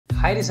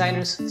Hi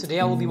designers, today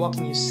I will be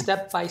walking you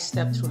step by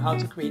step through how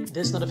to create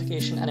this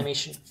notification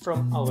animation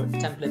from our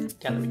template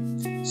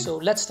gallery. So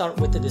let's start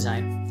with the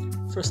design.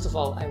 First of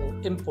all, I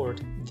will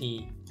import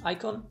the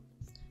icon,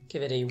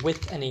 give it a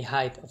width and a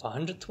height of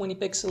 120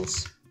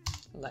 pixels,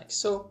 like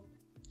so.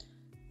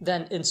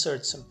 Then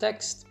insert some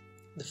text.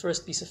 The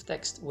first piece of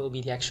text will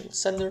be the actual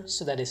sender,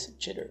 so that is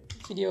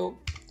jitter.video,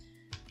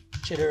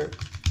 jitter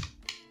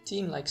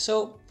team, like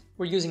so.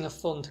 We're using a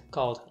font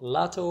called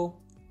Lato.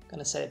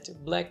 Gonna set it to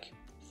black,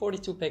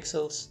 42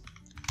 pixels,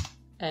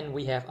 and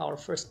we have our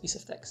first piece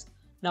of text.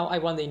 Now I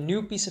want a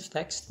new piece of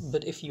text,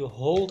 but if you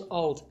hold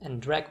Alt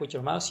and drag with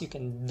your mouse, you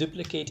can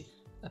duplicate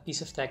a piece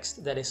of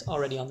text that is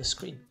already on the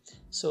screen.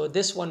 So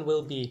this one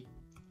will be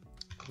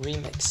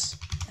remix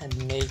and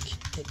make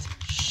it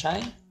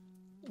shine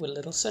with a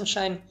little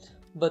sunshine,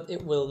 but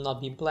it will not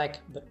be black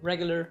but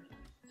regular.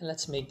 And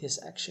let's make this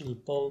actually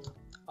bold.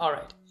 All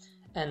right,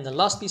 and the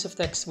last piece of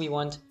text we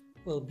want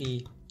will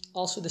be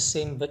also the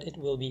same, but it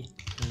will be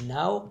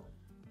now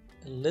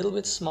a little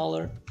bit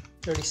smaller,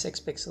 36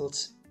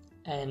 pixels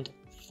and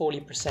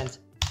 40%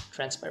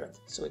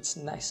 transparent, so it's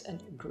nice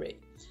and gray.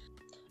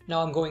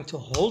 Now I'm going to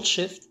hold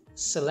Shift,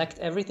 select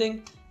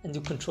everything, and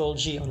do Control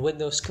G on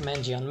Windows,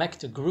 Command G on Mac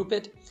to group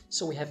it,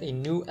 so we have a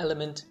new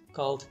element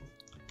called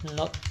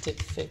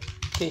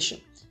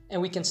notification,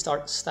 and we can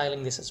start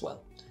styling this as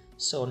well.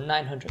 So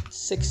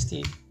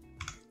 960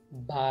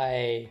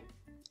 by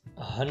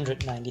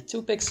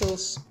 192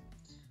 pixels,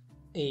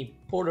 a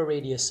border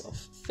radius of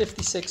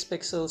 56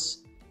 pixels,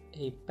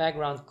 a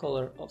background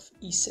color of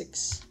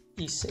E6,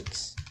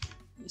 E6,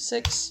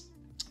 E6.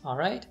 All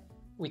right,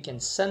 we can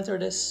center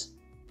this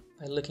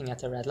by looking at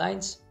the red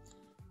lines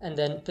and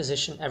then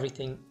position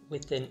everything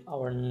within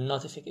our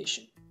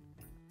notification.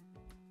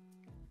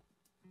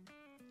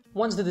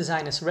 Once the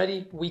design is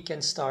ready, we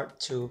can start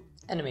to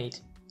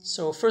animate.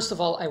 So first of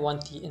all, I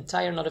want the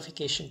entire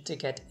notification to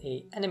get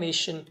an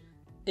animation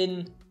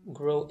in,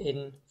 grow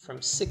in from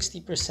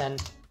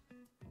 60%.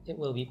 It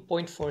will be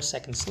 0.4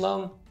 seconds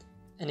long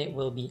and it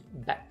will be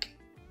back.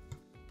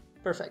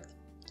 Perfect.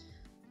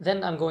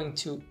 Then I'm going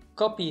to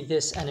copy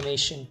this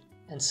animation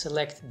and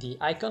select the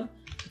icon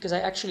because I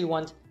actually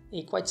want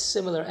a quite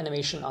similar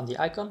animation on the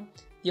icon.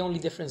 The only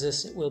difference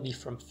is it will be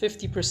from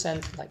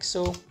 50% like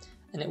so,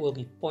 and it will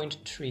be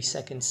 0.3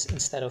 seconds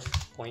instead of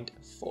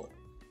 0.4.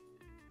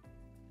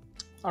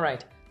 All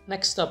right,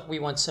 next up we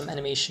want some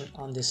animation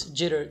on this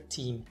jitter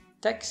team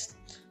text.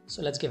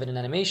 So let's give it an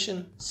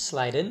animation,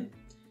 slide in.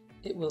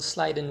 It will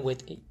slide in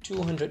with a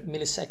 200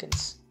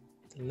 milliseconds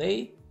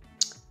delay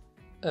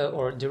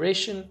or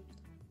duration.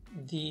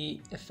 The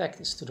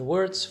effect is to the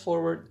words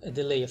forward, a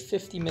delay of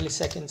 50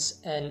 milliseconds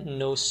and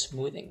no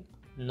smoothing,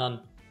 none.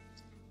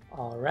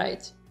 All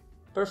right,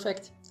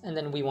 perfect. And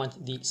then we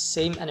want the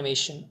same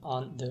animation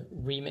on the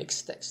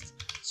remix text,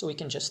 so we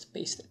can just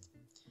paste it.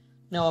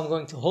 Now I'm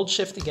going to hold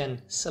Shift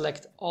again,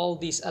 select all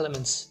these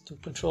elements to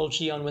Control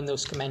G on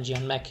Windows, Command G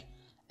on Mac,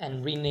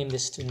 and rename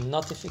this to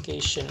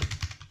notification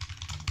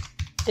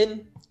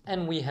in,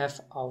 and we have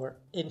our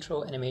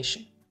intro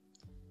animation.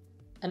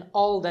 And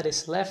all that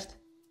is left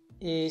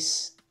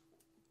is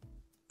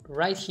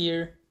right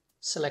here,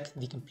 select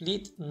the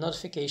complete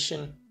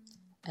notification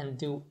and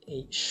do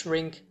a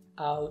shrink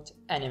out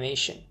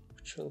animation,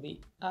 which will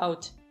be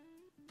out,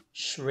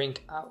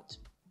 shrink out.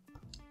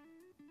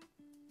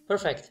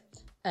 Perfect.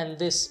 And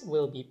this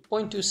will be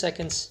 0.2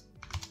 seconds,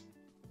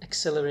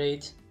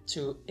 accelerate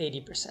to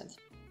 80%.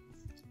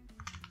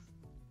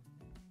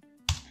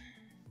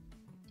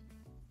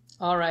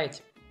 All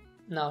right,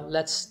 now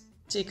let's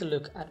take a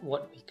look at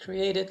what we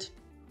created.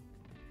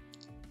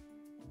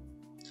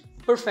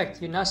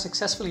 Perfect, you now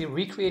successfully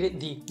recreated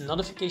the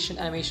notification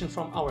animation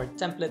from our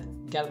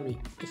template gallery.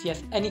 If you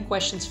have any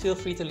questions, feel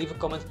free to leave a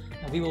comment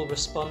and we will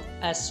respond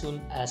as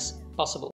soon as possible.